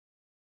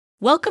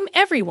Welcome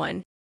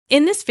everyone!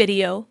 In this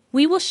video,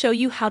 we will show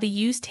you how to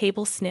use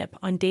Table Snip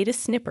on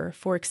DataSnipper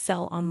for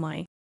Excel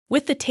Online.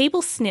 With the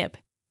Table Snip,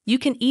 you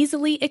can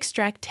easily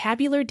extract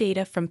tabular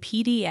data from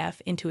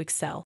PDF into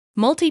Excel.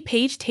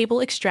 Multi-page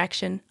table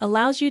extraction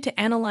allows you to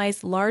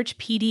analyze large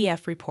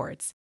PDF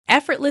reports,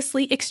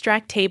 effortlessly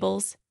extract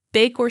tables,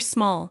 big or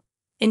small,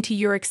 into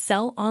your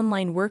Excel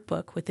Online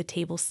workbook with the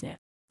Table Snip.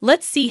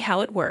 Let's see how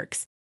it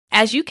works.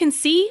 As you can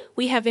see,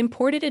 we have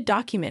imported a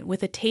document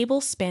with a table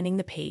spanning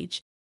the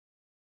page.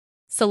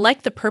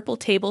 Select the purple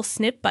Table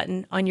Snip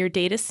button on your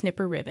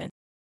DataSnipper ribbon.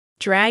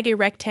 Drag a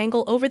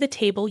rectangle over the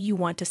table you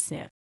want to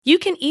snip. You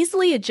can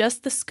easily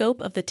adjust the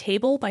scope of the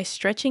table by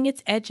stretching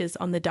its edges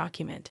on the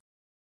document.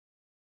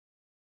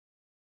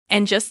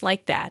 And just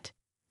like that,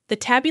 the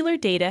tabular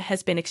data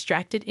has been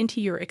extracted into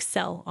your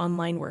Excel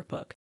Online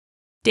workbook.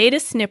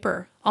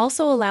 DataSnipper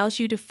also allows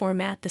you to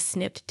format the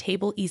snipped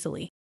table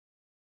easily.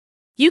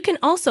 You can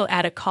also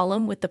add a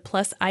column with the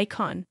plus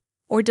icon,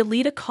 or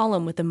delete a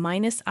column with the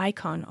minus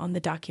icon on the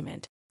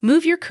document.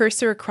 Move your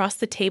cursor across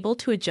the table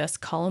to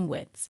adjust column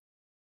widths.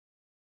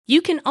 You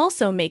can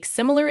also make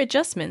similar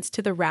adjustments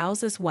to the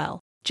rows as well.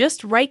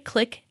 Just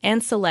right-click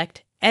and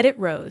select Edit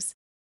Rows.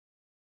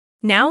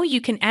 Now you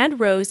can add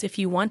rows if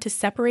you want to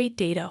separate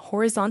data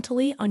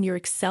horizontally on your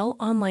Excel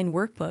Online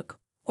workbook,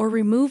 or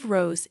remove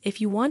rows if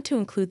you want to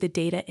include the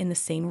data in the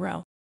same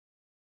row.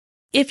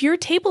 If your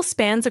table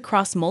spans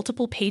across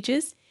multiple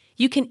pages,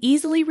 you can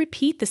easily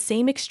repeat the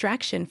same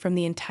extraction from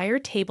the entire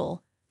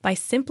table by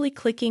simply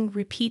clicking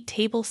Repeat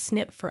Table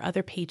Snip for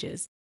other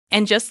pages.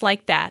 And just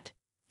like that,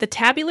 the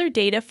tabular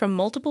data from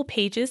multiple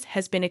pages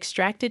has been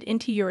extracted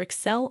into your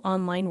Excel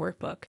Online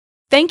workbook.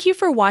 Thank you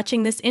for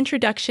watching this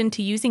introduction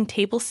to using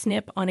Table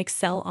Snip on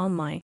Excel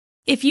Online.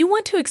 If you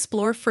want to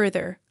explore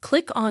further,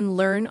 click on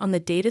Learn on the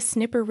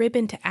DataSnipper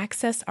ribbon to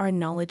access our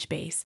knowledge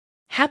base.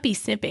 Happy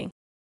snipping!